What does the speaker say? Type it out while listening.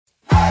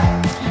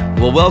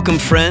Well, welcome,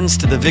 friends,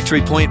 to the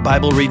Victory Point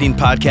Bible Reading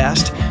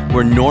Podcast,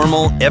 where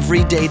normal,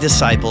 everyday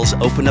disciples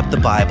open up the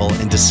Bible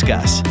and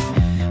discuss.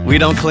 We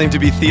don't claim to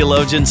be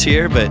theologians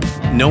here, but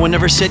no one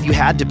ever said you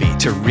had to be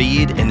to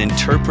read and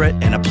interpret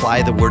and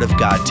apply the Word of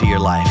God to your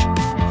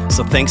life.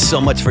 So thanks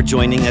so much for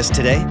joining us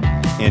today,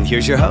 and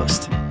here's your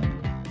host.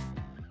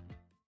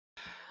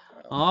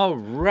 All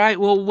right.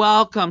 Well,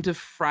 welcome to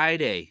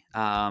Friday,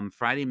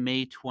 Friday,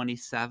 May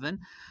 27.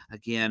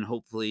 Again,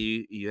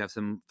 hopefully you have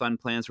some fun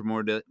plans for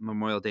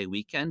Memorial Day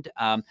weekend.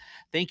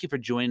 Thank you for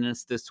joining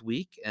us this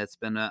week. It's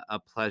been a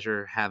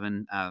pleasure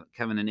having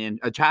Kevin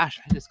and Josh.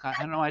 I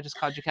don't know why I just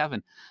called you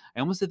Kevin. I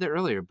almost did that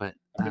earlier, but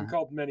I've been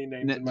called many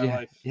names in my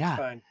life. Yeah.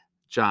 It's fine.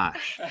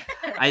 Josh.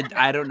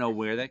 I don't know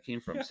where that came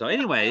from. So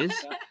anyways,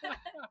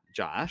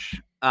 Josh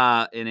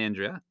and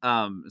Andrea,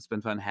 it's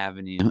been fun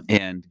having you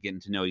and getting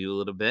to know you a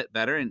little bit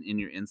better and in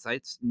your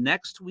insights.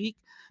 Next week,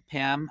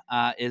 Pam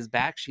is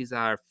back. She's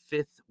our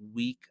 5th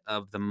week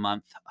of the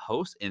month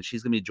host, and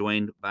she's going to be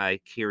joined by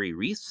Carrie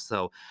Reese.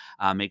 So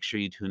make sure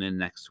you tune in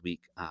next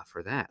week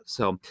for that.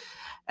 So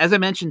as I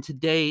mentioned,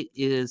 today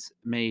is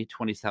May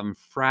 27th,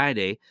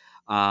 Friday.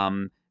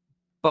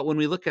 But when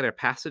we look at our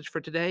passage for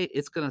today,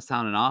 it's going to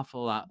sound an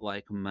awful lot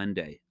like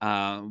Monday.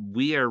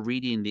 We are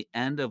reading the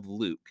end of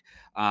Luke.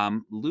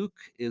 Luke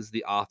is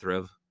the author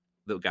of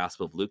the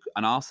Gospel of Luke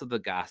and also the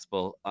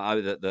Gospel,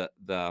 the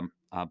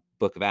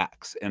book of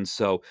Acts. And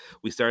so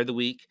we started the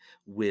week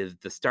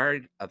with the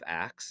start of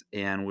Acts,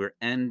 and we're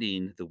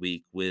ending the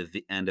week with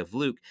the end of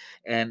Luke.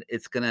 And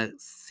it's going to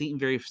seem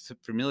very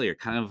familiar,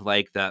 kind of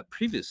like that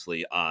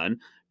previously on.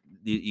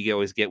 You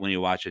always get when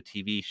you watch a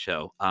TV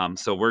show.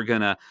 So we're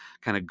going to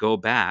kind of go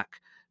back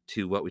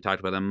to what we talked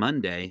about on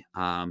Monday,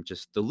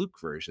 just the Luke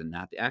version,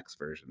 not the Acts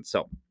version.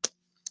 So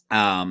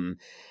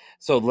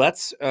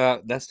let's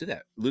do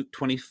that. Luke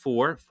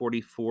 24,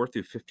 44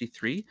 through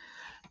 53.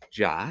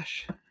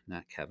 Josh,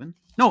 not Kevin.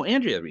 No,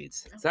 Andrea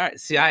reads. Sorry.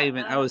 See, I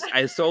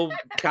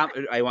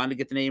wanted to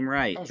get the name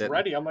right. I was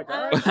ready. I'm like,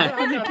 all right,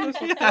 I got this.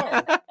 Let's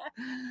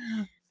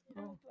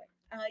go.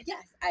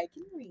 Yes, I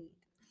can read.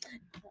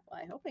 Well,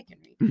 I hope I can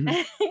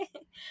read.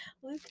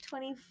 Luke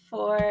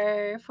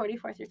 24,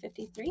 44 through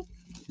 53.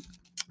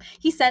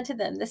 He said to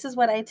them, "This is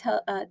what I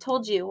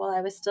told you while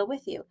I was still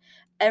with you.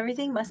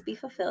 Everything must be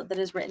fulfilled that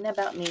is written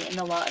about me in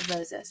the law of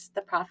Moses,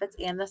 the prophets,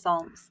 and the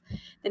Psalms."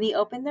 Then he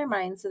opened their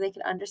minds so they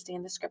could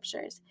understand the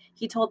scriptures.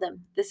 He told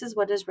them, "This is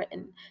what is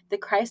written. The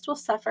Christ will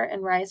suffer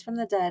and rise from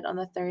the dead on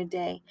the third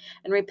day,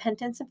 and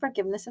repentance and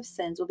forgiveness of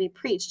sins will be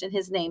preached in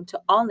his name to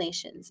all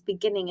nations,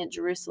 beginning at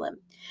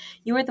Jerusalem.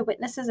 You are the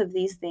witnesses of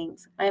these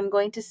things. I am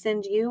going to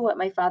send you what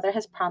my Father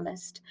has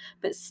promised,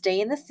 but stay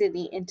in the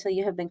city until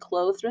you have been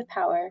clothed with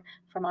power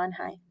from on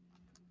high."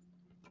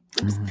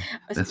 Oops.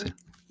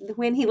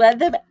 When he led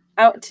them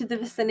out to the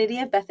vicinity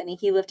of Bethany,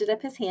 he lifted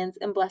up his hands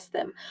and blessed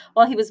them.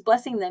 While he was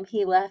blessing them,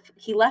 he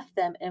left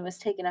them and was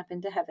taken up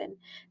into heaven.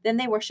 Then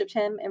they worshipped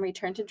him and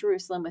returned to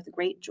Jerusalem with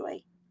great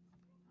joy.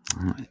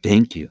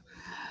 Thank you.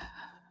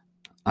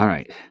 All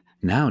right.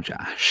 Now,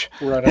 Josh.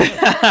 Right on.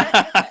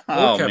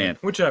 Oh, Kevin, man.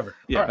 whichever.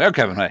 Yeah, All right.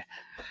 Kevin, right.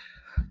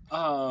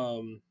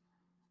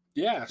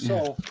 Yeah,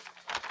 so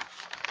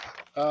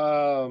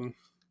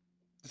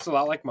it's a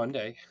lot like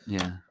Monday.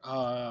 Yeah.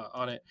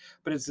 On it.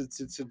 But it's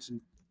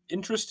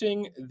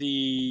interesting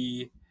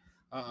the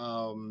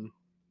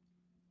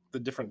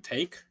different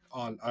take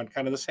on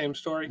kind of the same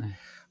story.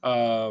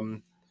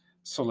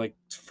 So like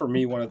for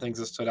me, one of the things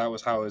that stood out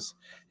was how it's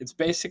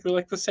basically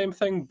like the same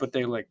thing, but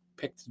they like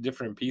picked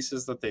different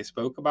pieces that they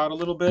spoke about a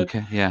little bit.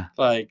 Okay, yeah.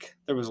 Like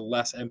there was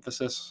less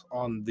emphasis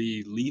on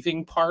the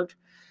leaving part,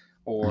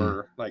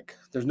 or like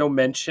there's no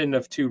mention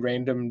of two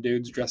random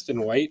dudes dressed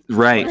in white,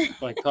 Right.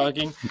 like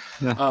talking.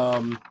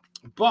 Yeah.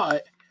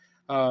 But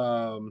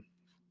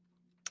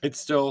it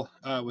still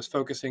was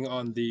focusing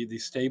on the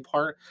stay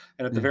part,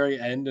 and at the very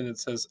end, and it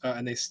says,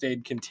 and they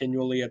stayed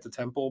continually at the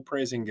temple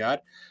praising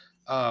God.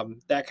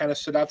 That kind of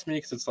stood out to me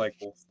because it's like,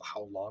 well,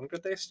 how long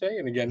did they stay?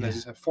 And again, as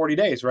you said, 40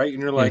 days, right?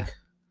 And you're like,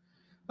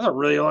 that's a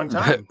really long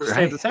time to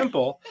stay at the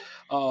temple.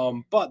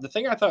 But the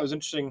thing I thought was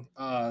interesting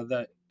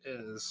that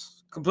is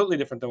completely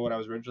different than what I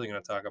was originally going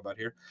to talk about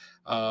here.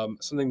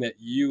 Something that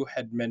you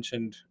had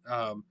mentioned,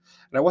 and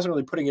I wasn't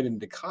really putting it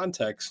into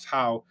context,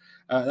 how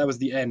that was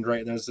the end, right?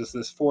 And there's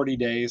this 40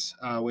 days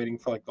waiting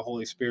for like the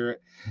Holy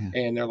Spirit,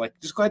 and they're like,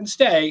 just go ahead and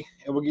stay,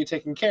 and we'll get you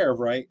taken care of,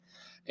 right?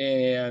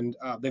 And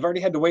they've already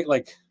had to wait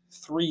like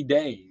 3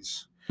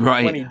 days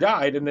when he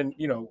died, and then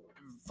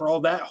for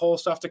all that whole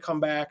stuff to come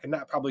back, and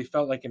that probably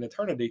felt like an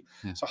eternity.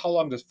 So how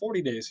long does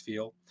 40 days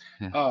feel?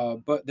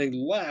 But they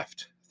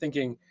left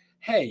thinking,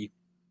 hey,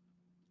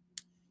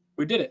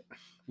 we did it.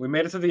 We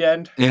made it to the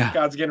end.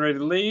 God's getting ready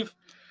to leave.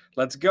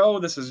 Let's go.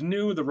 This is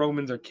new. The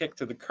Romans are kicked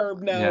to the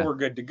curb now. We're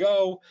good to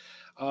go.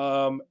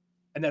 And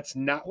that's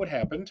not what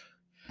happened.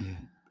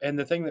 And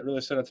the thing that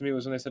really stood out to me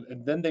was when they said,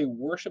 and then they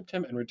worshipped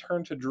him and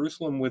returned to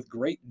Jerusalem with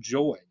great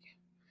joy.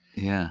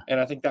 Yeah. And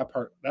I think that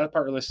part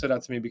really stood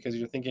out to me, because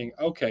you're thinking,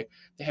 okay,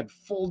 they had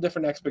full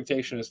different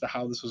expectation as to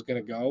how this was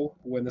going to go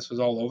when this was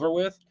all over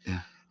with.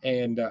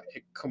 and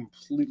it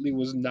completely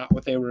was not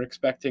what they were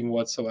expecting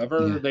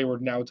whatsoever. Yeah. They were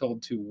now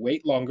told to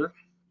wait longer,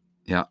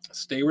 Yeah.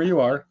 stay where you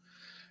are,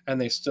 and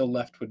they still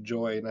left with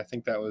joy. And I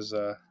think that was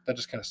that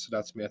just kind of stood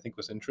out to me. I think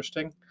was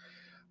interesting.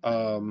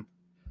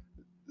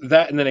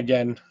 That, and then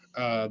again,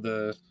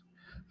 the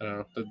I don't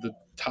know, the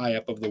tie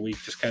up of the week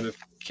just kind of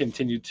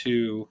continued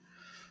to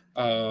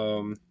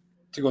go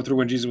through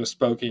when Jesus was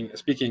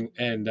speaking,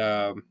 and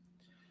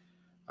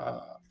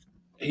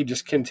he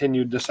just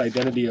continued this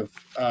identity of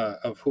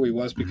who he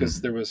was,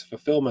 because there was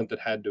fulfillment that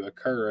had to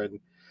occur, and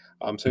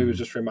so he was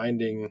just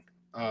reminding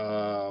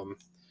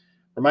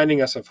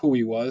us of who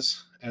he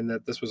was, and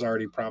that this was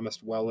already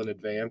promised well in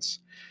advance,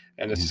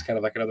 and it's just kind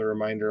of like another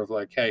reminder of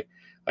like, hey,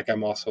 like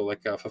I'm also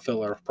like a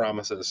fulfiller of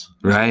promises,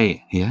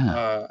 Right.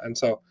 Yeah. and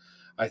so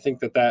I think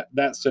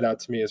that stood out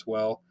to me as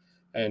well,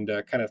 and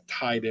kind of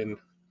tied in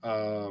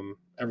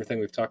everything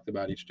we've talked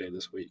about each day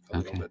this week a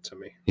little bit to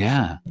me.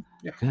 Yeah.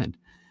 Yeah. Good.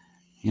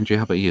 Andrea,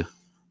 how about you?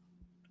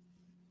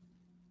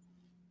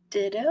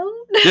 Ditto.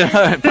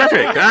 Perfect.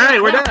 All right,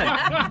 we're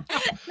done.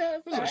 No, This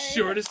is the sorry.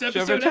 shortest Short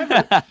episode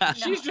episode. ever.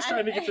 She's just No,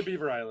 trying to get to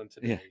Beaver Island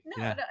today.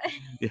 Yeah.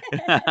 No,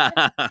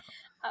 Yeah.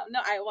 no,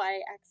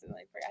 I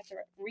accidentally forgot to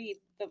read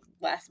the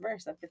last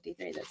verse of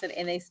 53 that said,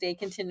 "And they stay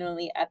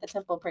continually at the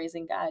temple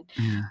praising God."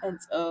 Yeah. And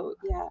so,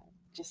 yeah,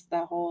 just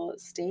the whole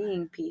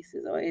staying piece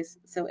is always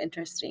so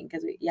interesting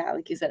because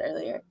like you said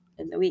earlier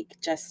in the week,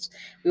 just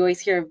we always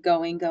hear of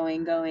going,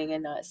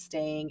 and not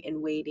staying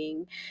and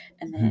waiting,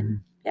 and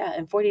then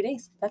in 40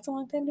 days, that's a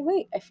long time to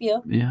wait. I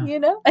feel, Yeah.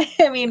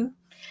 I mean,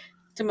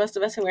 to most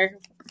of us who are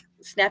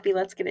snappy,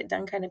 let's get it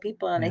done kind of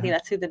people, and I think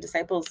that's who the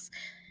disciples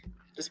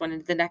just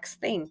wanted the next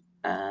thing.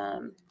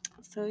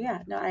 So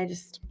yeah, no,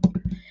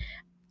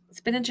 it's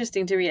been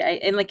interesting to read.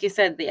 And like you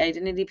said, the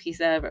identity piece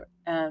of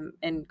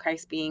and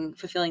Christ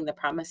fulfilling the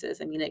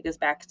promises. I mean, it goes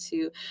back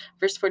to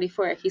verse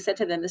 44. He said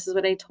to them, "This is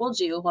what I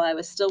told you while I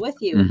was still with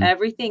you.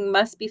 Everything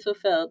must be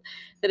fulfilled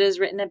that is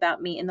written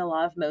about me in the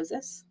law of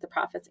Moses, the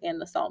prophets,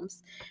 and the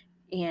Psalms."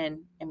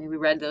 And I mean, we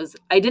read those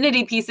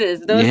identity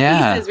pieces,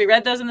 pieces. We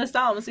read those in the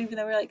Psalms. So even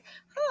though we're like,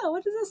 "Oh,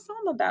 what is this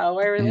psalm about?"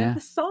 Or what is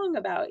this song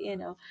about? It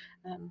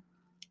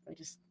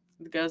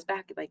goes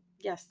back like,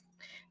 yes,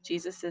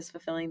 Jesus is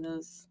fulfilling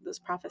those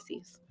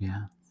prophecies.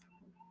 Yeah.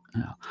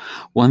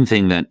 One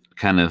thing that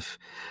kind of,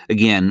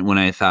 again, when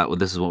I thought, well,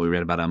 this is what we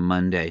read about on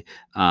Monday,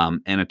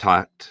 and I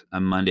talked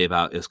on Monday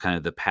about is kind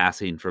of the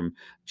passing from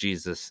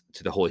Jesus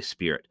to the Holy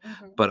Spirit,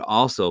 but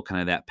also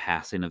kind of that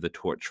passing of the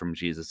torch from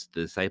Jesus to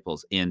the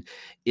disciples. And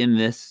in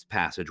this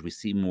passage, we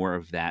see more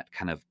of that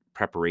kind of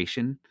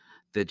preparation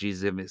that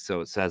Jesus.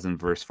 So it says in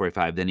verse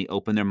 45, then he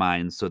opened their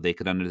minds so they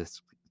could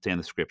understand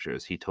the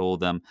scriptures. He told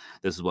them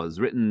this is what is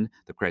written,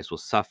 the Christ will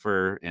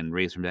suffer and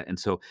raise from death. And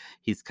so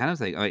he's kind of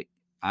like, all right,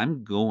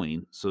 I'm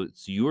going, so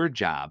it's your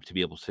job to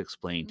be able to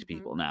explain to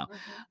people now.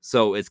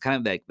 So it's kind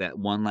of like that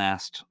one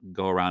last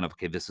go around of,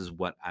 okay, this is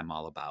what I'm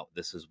all about.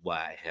 This is why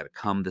I had to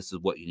come. This is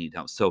what you need to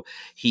know. So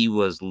he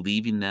was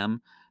leaving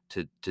them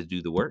to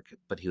do the work,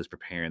 but he was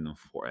preparing them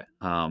for it.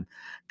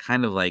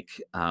 Kind of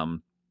like,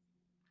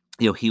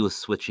 he was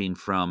switching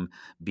from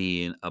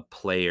being a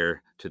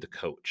player to the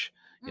coach.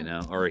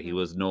 Or he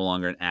was no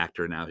longer an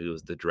actor. Now he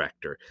was the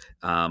director.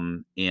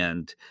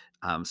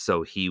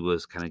 So he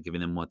was kind of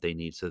giving them what they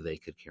need so they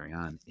could carry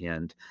on.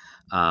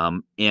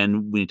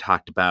 And we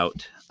talked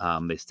about,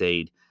 they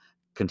stayed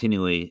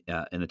continually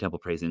in the temple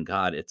praising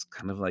God. It's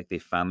kind of like they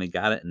finally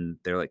got it, and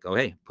they're like,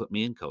 "Okay, put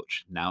me in,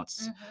 coach. Now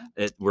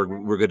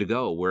we're good to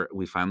go.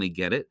 We finally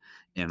get it,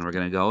 and we're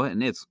gonna go."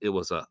 And it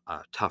was a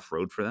tough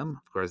road for them.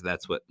 Of course,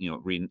 that's what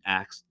reading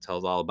Acts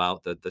tells all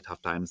about, the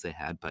tough times they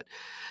had. But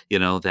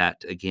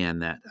that again,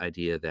 that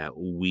idea that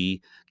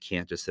we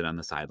can't just sit on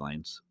the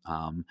sidelines,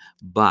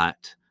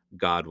 but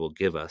God will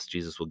give us,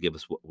 Jesus will give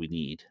us what we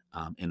need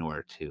in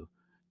order to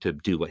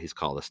do what He's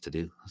called us to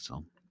do.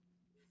 So,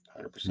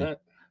 100%.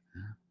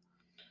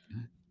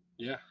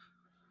 Yeah.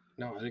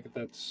 No, I think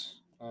that's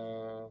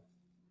that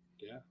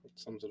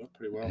sums it up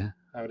pretty well. Yeah.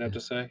 I would have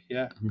to say,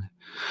 yeah.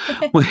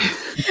 Well,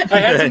 I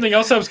had something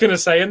else I was going to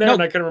say in there,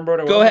 and I couldn't remember what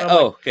it was. Go ahead.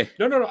 Okay.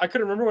 No, I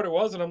couldn't remember what it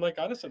was, and I'm like,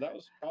 honestly, that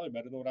was probably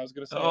better than what I was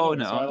going to say. Oh,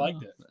 anyway, no. So I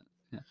liked it.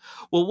 Yeah.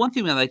 Well, one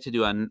thing I like to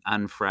do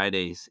on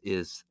Fridays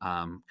is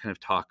kind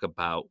of talk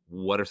about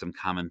what are some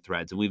common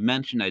threads, and we've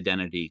mentioned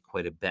identity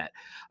quite a bit,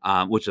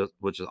 which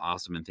is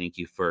awesome, and thank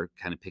you for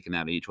kind of picking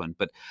out each one.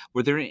 But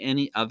were there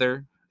any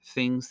other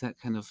things that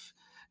kind of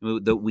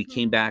that we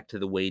came back to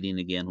the waiting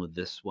again with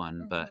this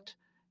one, but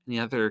any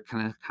other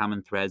kind of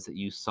common threads that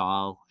you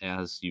saw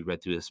as you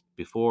read through this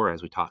before,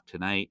 as we talked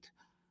tonight?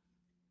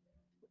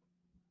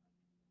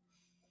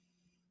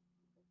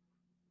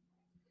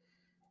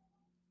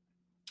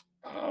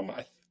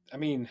 I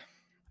mean,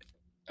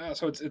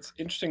 so it's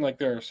interesting. Like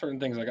there are certain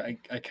things like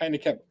I kind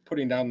of kept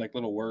putting down like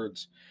little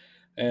words,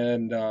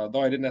 and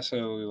though I didn't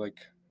necessarily like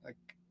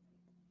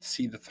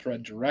see the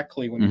thread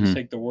directly when you just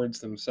take the words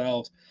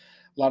themselves,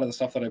 a lot of the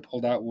stuff that I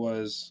pulled out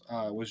was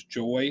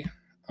joy,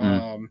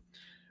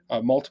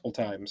 multiple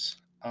times,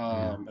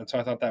 and so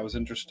I thought that was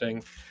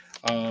interesting.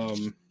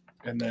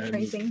 And then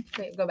Praising.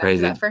 Wait, go back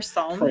Praising. to that first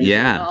psalm. Praising.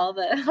 Yeah. All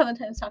the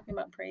times talking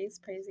about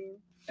praising.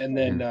 and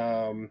then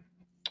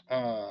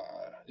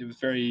it was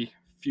very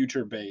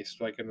future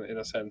based, like in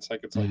a sense,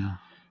 like it's like Yeah.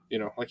 you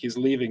know, like he's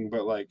leaving,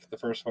 but like the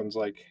first one's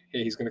like,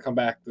 hey, he's going to come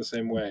back the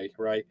same way,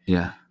 right?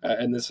 Yeah.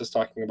 And this is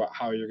talking about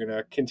how you're going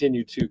to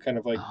continue to kind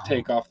of like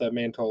take off that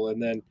mantle,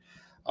 and then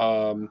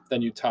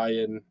you tie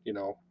in, you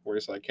know, where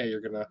it's like, hey,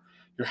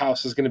 your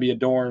house is going to be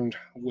adorned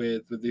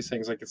with these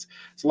things. Like it's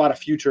a lot of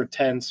future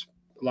tense,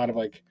 a lot of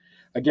like,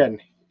 again,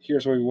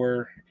 here's where we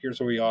were, here's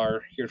where we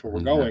are, here's where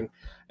we're going,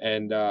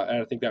 and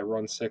I think that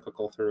runs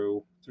cyclical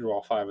through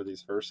all 5 of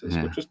these verses,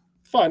 which is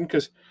fun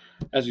because,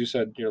 as you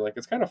said, you're like,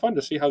 it's kind of fun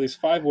to see how these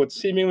 5 would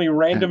seemingly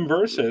random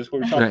verses, we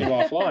were talking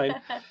offline,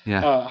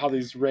 how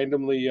these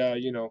randomly,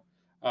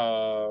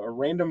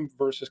 random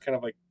verses kind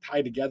of like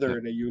tie together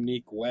in a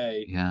unique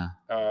way,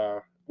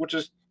 which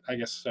is, I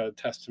guess, a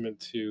testament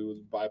to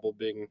the Bible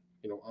being,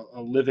 you know,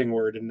 a living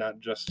word and not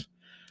just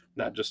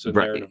a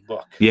narrative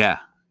book. So.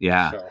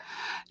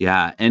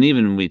 Yeah. And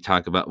even when we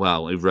talk about,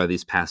 well, we've read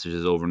these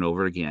passages over and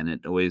over again,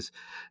 it always,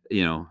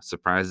 you know,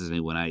 surprises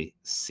me when I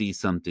see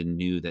something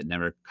new that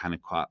never kind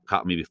of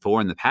caught me before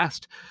in the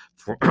past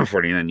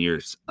 49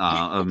 years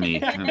of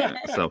me.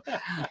 So,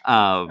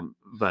 no,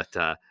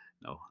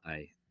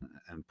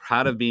 I'm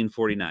proud of being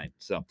 49.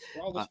 So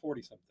we're all just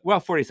 40 something. Well,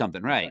 40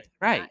 something, right.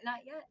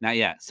 Not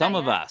yet. Some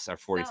of us are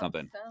 40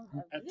 something.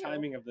 At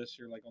timing of this,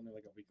 you're like only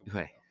like a week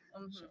away.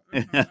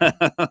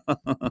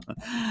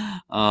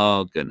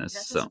 Oh goodness!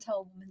 That's so just to tell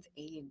a woman's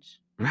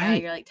age. Right. Now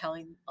you're like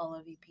telling all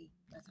of EP.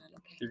 That's not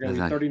okay. You're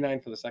gonna be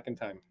 39 for the second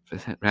time.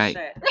 Right.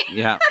 Sure.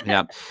 Yeah.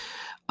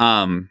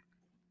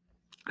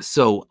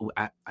 So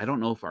I don't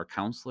know if our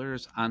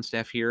counselor's on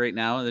staff here right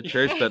now in the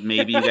church, but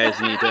maybe you guys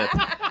need to.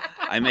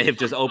 I may have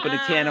just opened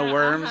a can of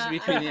worms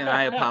between you, and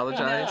I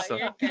apologize. No, so.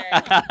 you're good.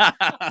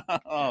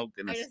 Oh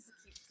goodness! I just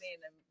keep saying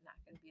I'm not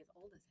going to be as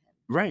old as him.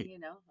 Right. You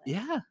know. Like,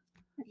 Yeah.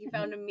 You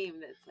found a meme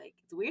that's like,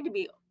 it's weird to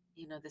be,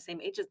 you know, the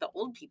same age as the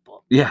old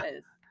people. Yeah.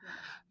 Because,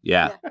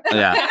 Yeah.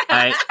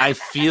 I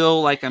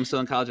feel like I'm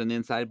still in college on the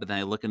inside, but then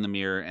I look in the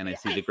mirror and I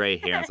see the gray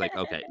hair. And it's like,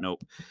 okay,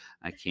 nope,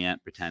 I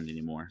can't pretend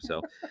anymore.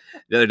 So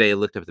the other day I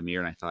looked up at the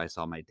mirror and I thought I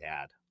saw my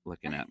dad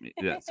looking at me.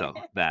 Yeah, so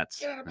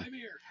that's, I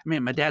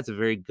mean, my dad's a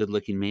very good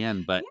looking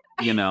man, but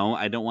you know,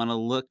 I don't want to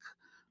look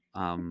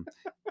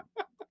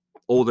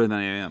older than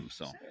I am.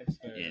 So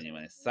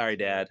anyway, sorry,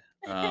 Dad.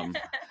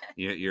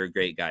 You're a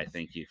great guy.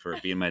 Thank you for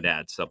being my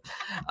dad. So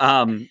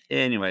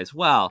anyways,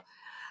 well,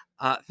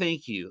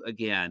 thank you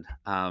again,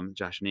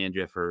 Josh and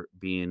Andrea, for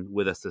being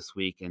with us this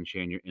week and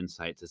sharing your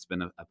insights. It's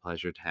been a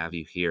pleasure to have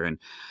you here. And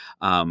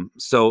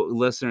so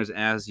listeners,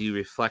 as you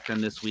reflect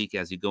on this week,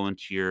 as you go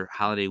into your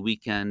holiday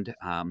weekend,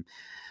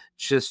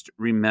 just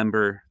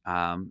remember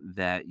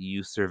that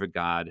you serve a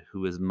God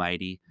who is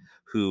mighty,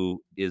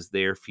 who is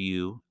there for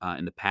you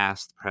in the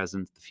past, the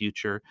present, the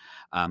future.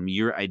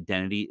 Your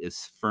identity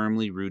is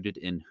firmly rooted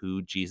in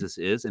who Jesus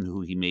is and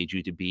who he made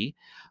you to be.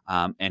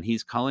 And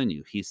he's calling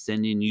you. He's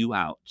sending you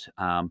out,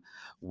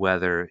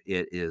 whether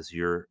it is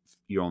your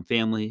own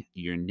family,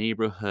 your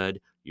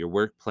neighborhood, your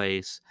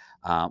workplace,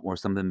 or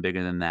something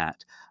bigger than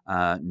that.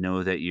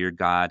 Know that your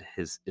God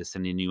is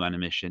sending you on a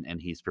mission,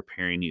 and he's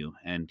preparing you,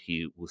 and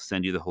he will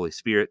send you the Holy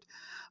Spirit,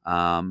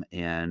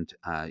 and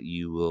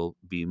you will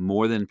be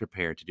more than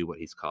prepared to do what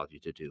he's called you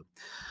to do.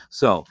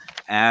 So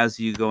as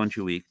you go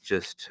into your week,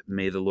 just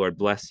may the Lord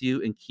bless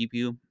you and keep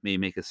you. May he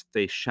make his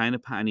face shine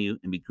upon you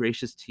and be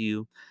gracious to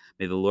you.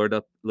 May the Lord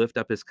lift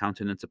up his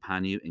countenance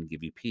upon you and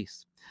give you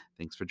peace.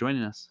 Thanks for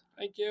joining us.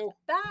 Thank you.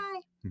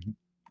 Bye.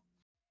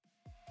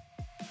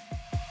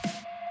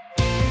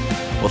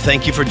 Well,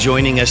 thank you for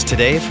joining us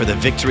today for the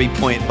Victory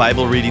Point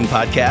Bible Reading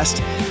Podcast.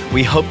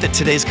 We hope that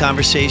today's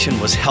conversation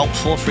was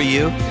helpful for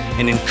you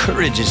and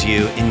encourages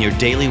you in your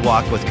daily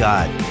walk with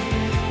God.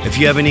 If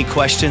you have any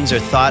questions or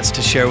thoughts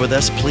to share with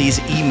us, please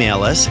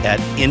email us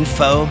at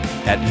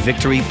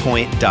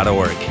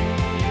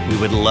info@victorypoint.org. We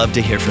would love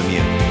to hear from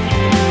you.